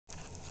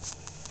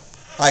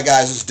Hi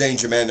guys, this is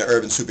DangerMan, the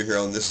urban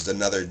superhero, and this is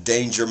another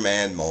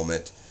DangerMan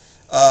moment.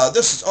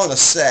 This is on a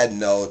sad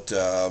note,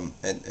 and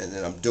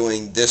I'm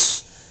doing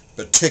this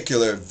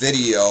particular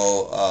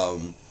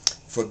video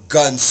for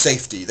gun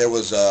safety. There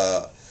was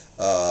a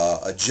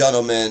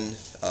gentleman,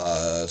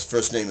 his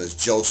first name is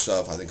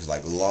Joseph, I think it's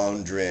like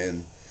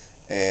Loughrey,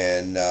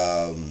 and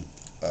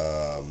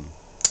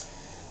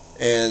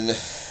and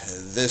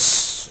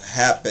this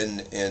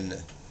happened in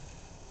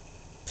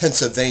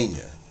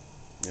Pennsylvania.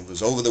 It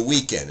was over the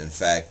weekend, in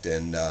fact,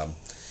 and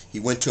he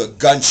went to a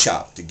gun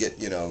shop to get,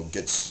 I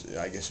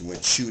guess he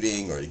went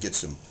shooting or to get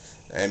some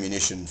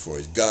ammunition for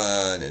his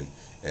gun, and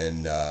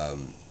it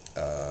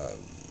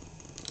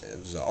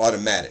was an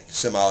automatic,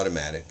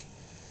 semi-automatic,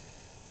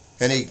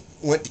 and he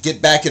went to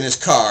get back in his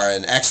car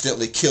and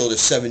accidentally killed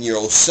his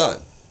 7-year-old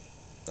son.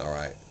 All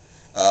right,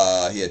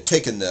 he had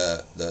taken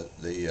the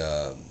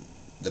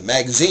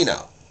magazine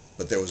out,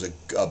 but there was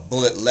a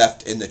bullet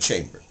left in the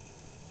chamber.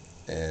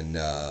 And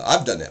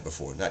I've done that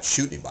before, not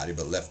shoot anybody,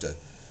 but left a,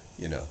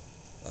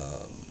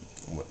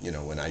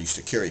 when I used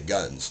to carry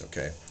guns,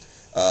 okay.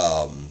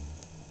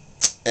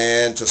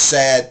 And it's a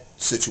sad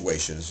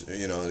situation.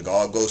 It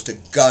all goes to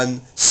gun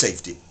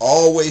safety.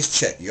 Always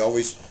check. You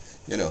always,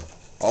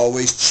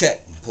 always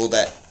check and pull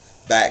that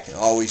back, and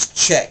always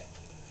check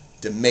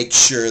to make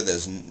sure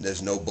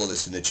there's no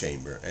bullets in the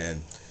chamber.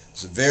 And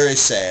it's very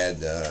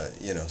sad,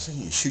 so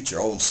you shoot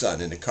your own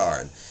son in the car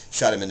and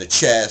shot him in the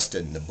chest,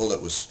 and the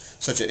bullet was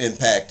such an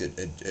impact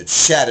it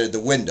shattered the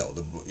window.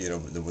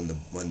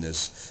 When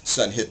this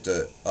son hit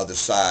the other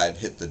side,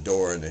 hit the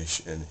door, and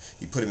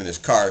he put him in his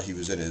car. He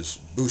was in his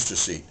booster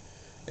seat,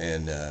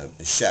 and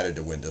it shattered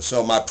the window.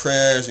 So my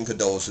prayers and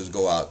condolences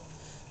go out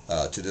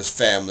to this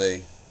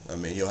family. I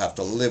mean, he'll have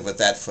to live with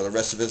that for the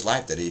rest of his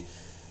life, that he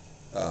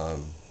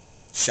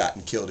shot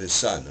and killed his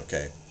son.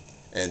 Okay.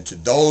 And to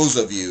those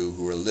of you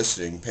who are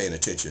listening, paying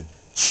attention,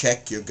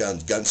 check your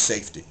guns, gun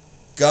safety.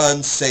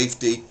 Gun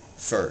safety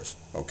first,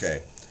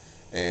 okay?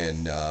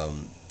 And,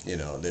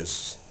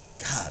 there's,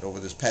 God, over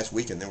this past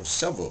weekend, there were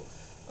several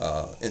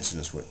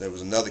incidents. There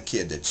was another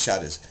kid that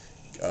shot his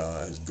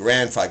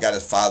grandfather, got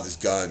his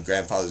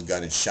grandfather's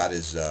gun, and shot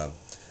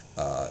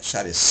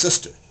his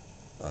sister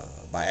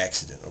by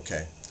accident,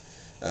 okay?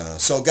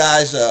 So,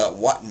 guys,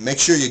 make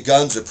sure your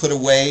guns are put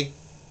away,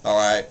 all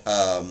right?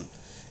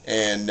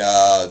 And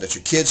that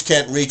your kids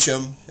can't reach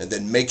them, and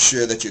then make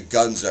sure that your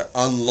guns are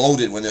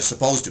unloaded when they're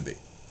supposed to be,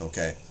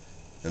 okay?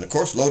 And of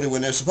course loaded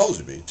when they're supposed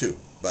to be too.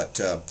 But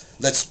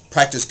let's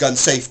practice gun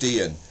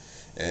safety and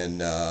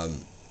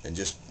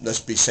just let's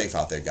be safe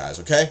out there, guys,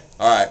 okay?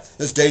 Alright,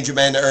 this is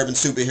DangerMan, the urban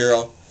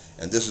superhero,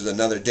 and this is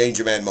another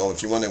DangerMan moment.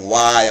 If you're wondering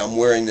why I'm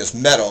wearing this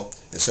medal,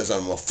 it says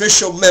I'm an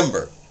official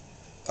member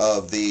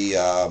of the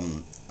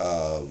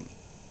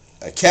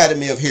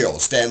Academy of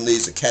Heroes, Stan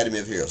Lee's Academy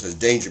of Heroes. There's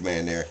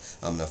DangerMan there.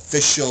 I'm an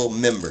official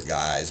member,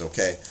 guys,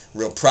 okay?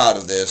 Real proud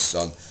of this.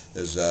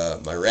 There's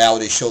my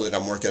reality show that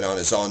I'm working on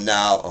is on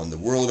now on the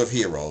World of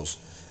Heroes.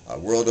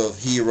 World of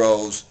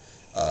Heroes,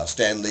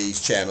 Stan Lee's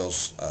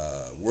channels,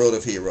 World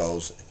of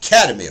Heroes,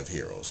 Academy of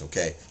Heroes,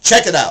 okay?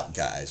 Check it out,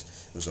 guys.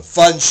 It was a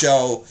fun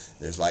show.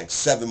 There's like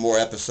 7 more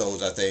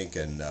episodes, I think,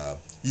 and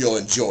you'll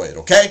enjoy it,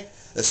 okay?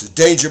 This is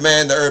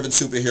DangerMan, the urban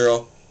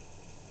superhero,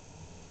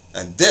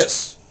 and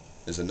this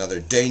is another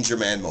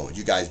DangerMan moment.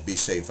 You guys be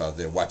safe out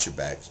there. Watch your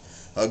backs.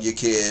 Hug your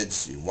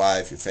kids, your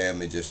wife, your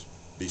family. Just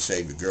be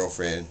safe. Your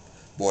girlfriend,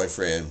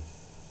 boyfriend.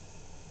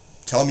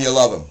 Tell them you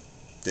love them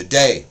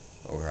today.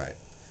 All right.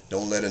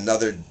 Don't let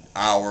another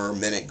hour,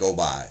 minute go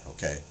by.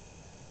 Okay.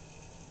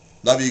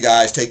 Love you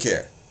guys. Take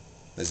care.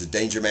 This is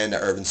DangerMan, the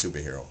urban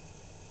superhero.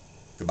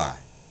 Goodbye.